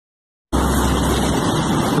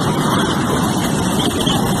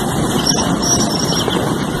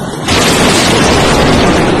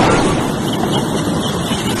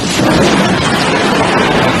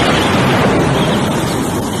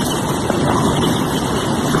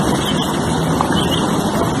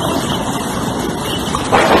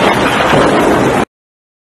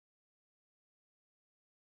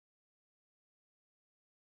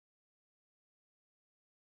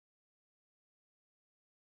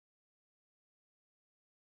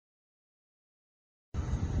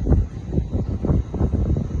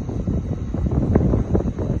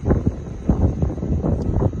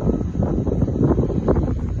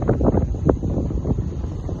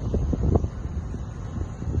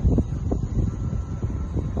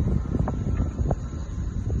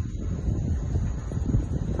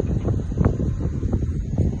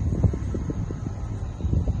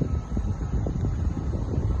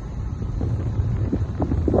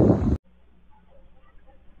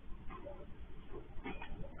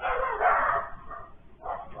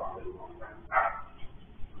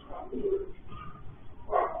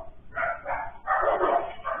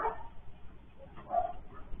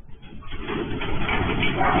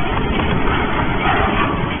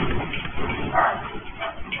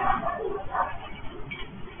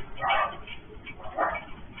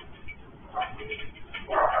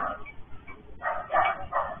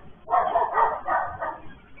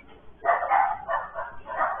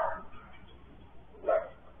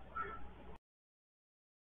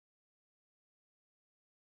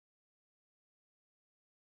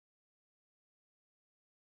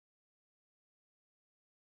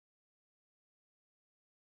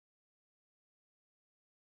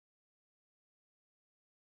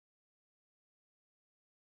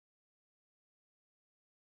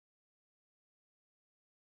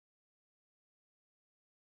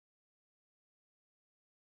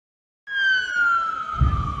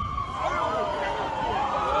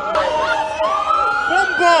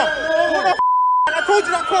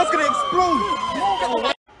Oh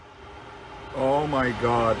my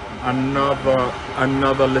god,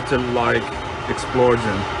 another little like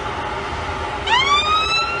explosion.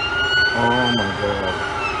 Oh my god.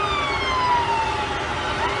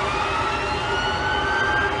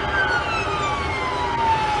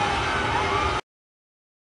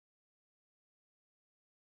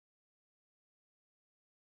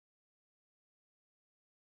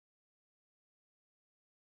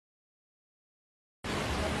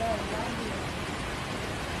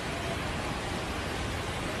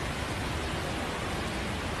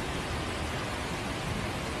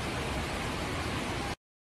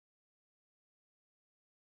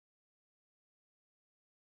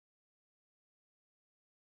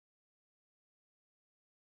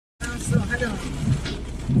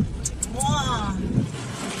 와,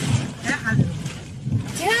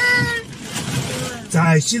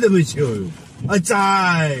 자, 시대면 치워요. 아,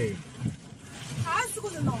 짤. 다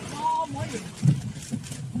쓰고는 너, 머리.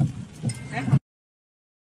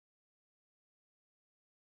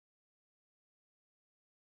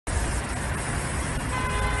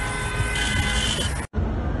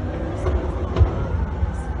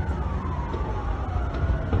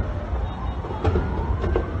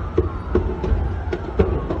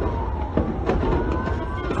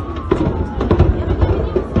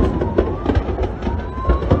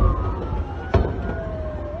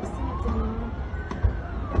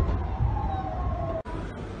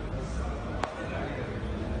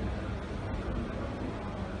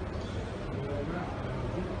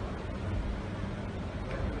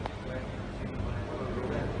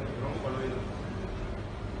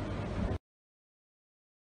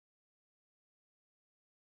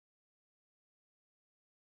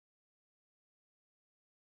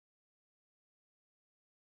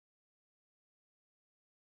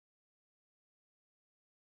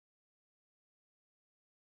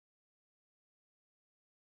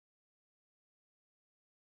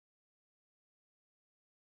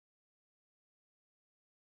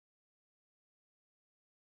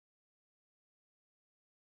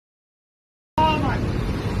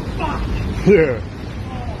 Yeah.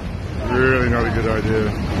 Really not a good idea.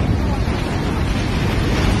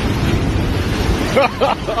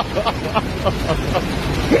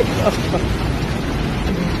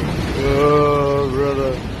 Oh,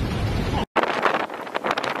 brother.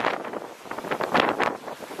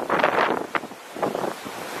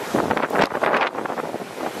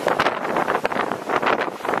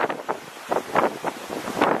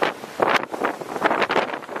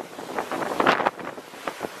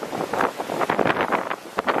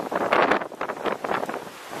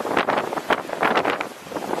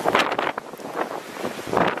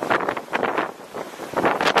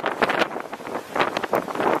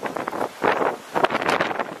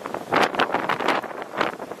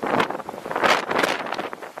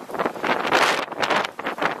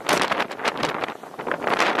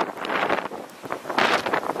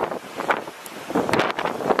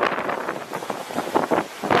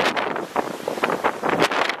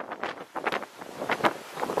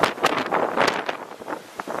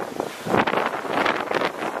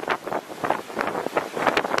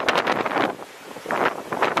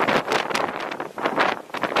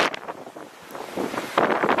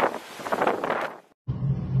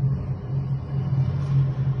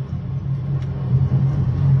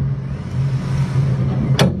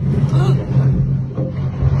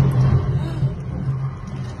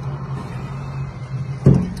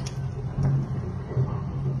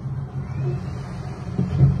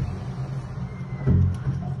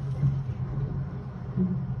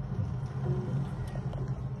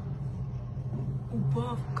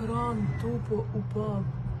 Упав кран, тупо упав.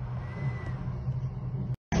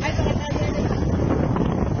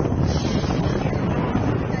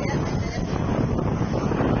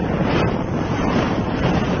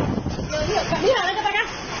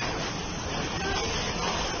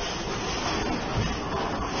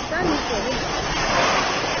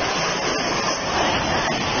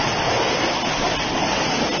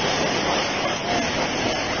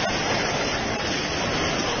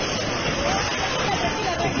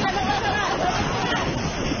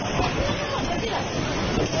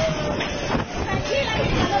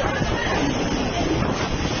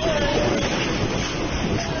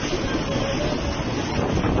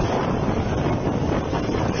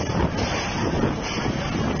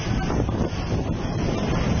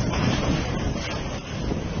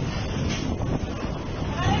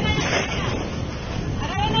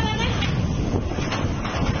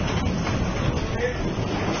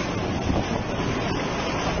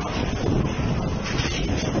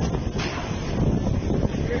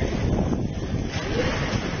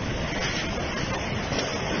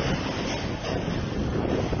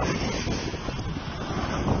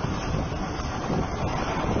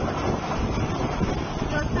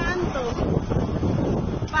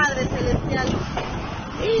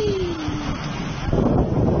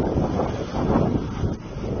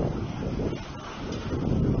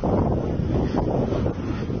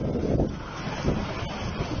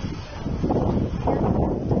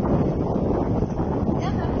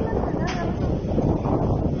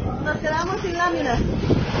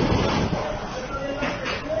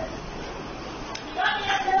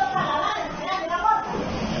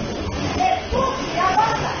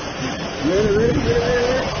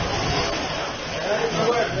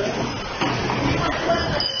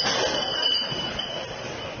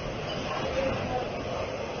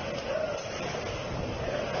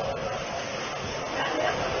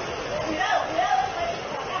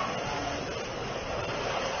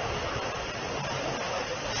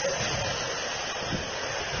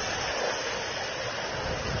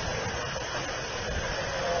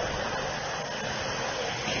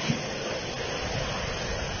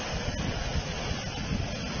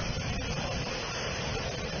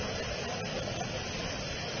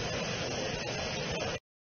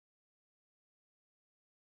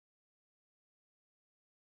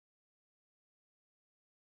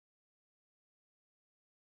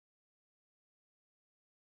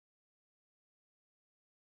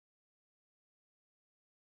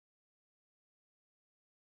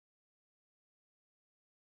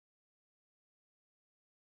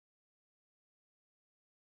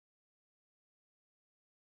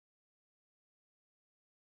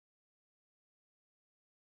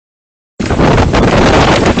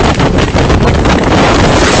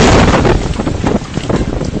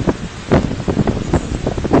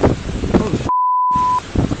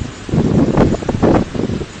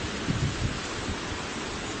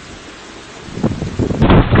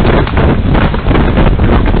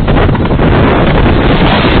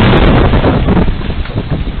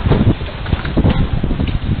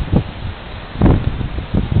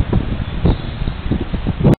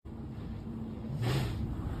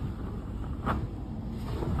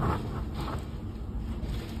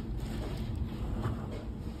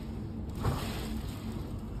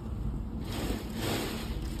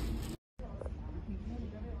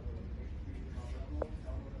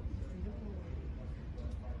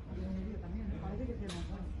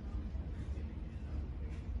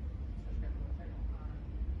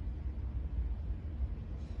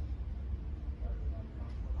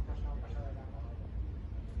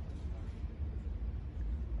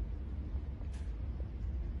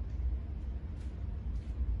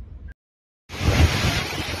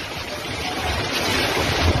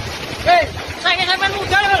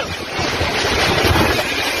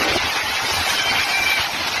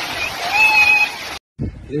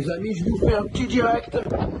 Les amis, je vous fais un petit direct.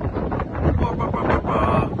 On en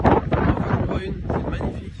voit une, c'est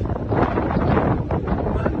magnifique.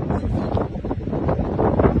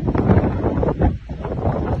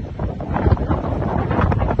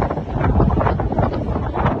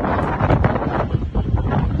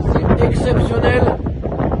 C'est exceptionnel.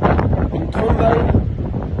 Une trombaille.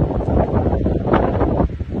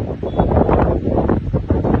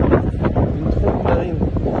 Une trombaille.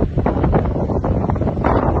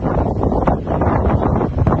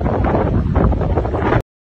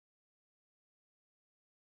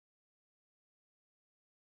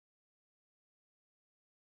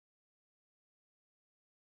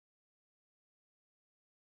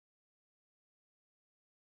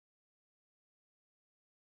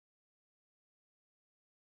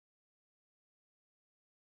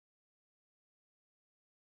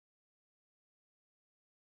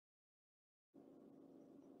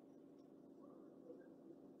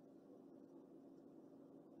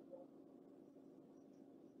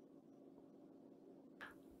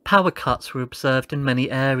 Power cuts were observed in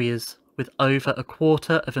many areas, with over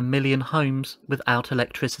 250,000 homes without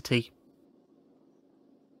electricity.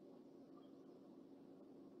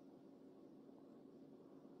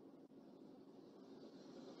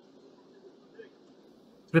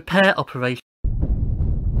 Repair operations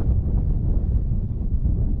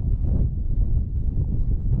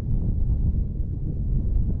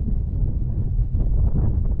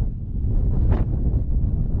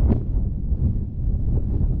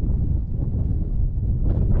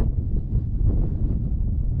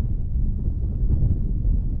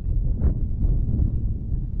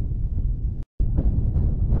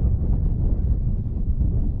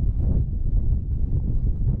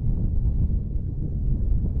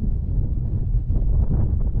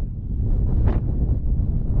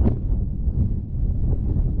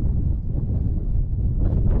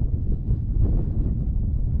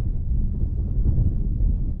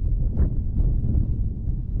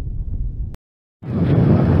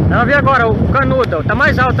Não, vê agora, o canudo, tá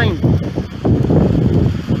mais alto ainda.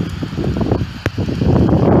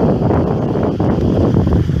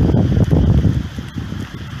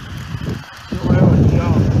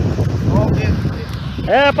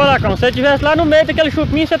 É, Palacão, se você estivesse lá no meio daquele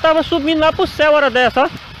chupim, você tava subindo lá pro céu hora dessa, ó.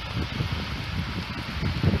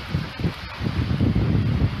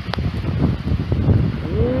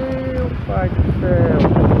 Meu pai do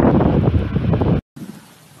céu.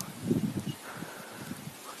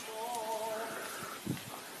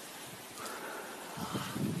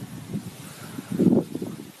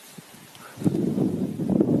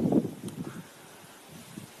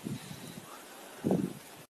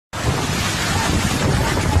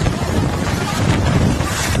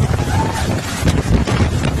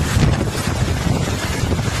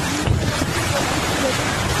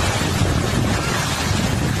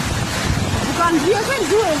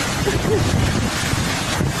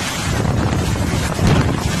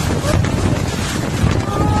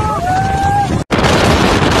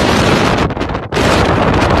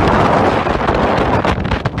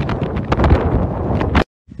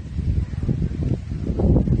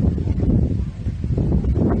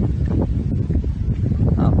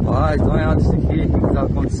 Rapaz, dá uma olhada nisso aqui, o que tá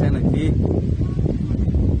acontecendo aqui.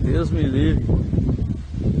 Deus me livre.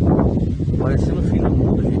 Parecendo o fim do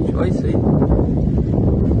mundo, gente. Olha isso aí.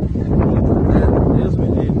 Muita terra. Deus me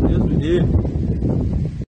livre, Deus me livre.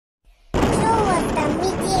 Что у вас там,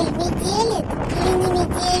 метелит или не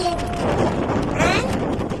метелит?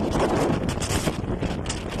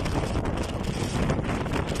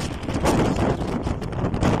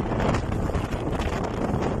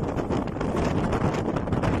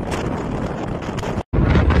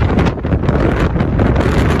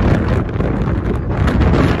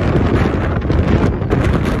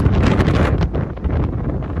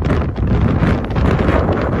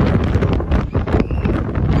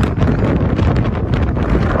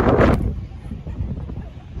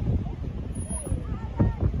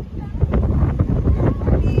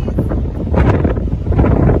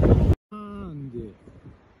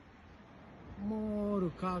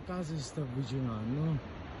 Casa si sta avvicinando.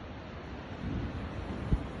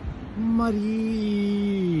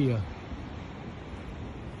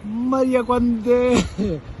 Maria quant'è?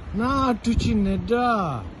 No, tu ce ne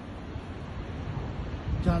da.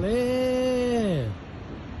 Tale.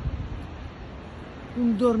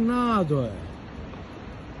 Un tornado è.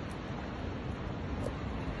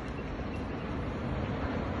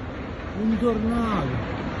 Un tornado.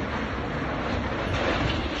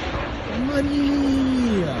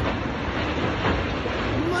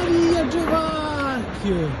 Maria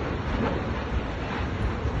Giovacchio!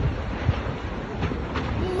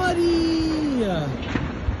 Maria!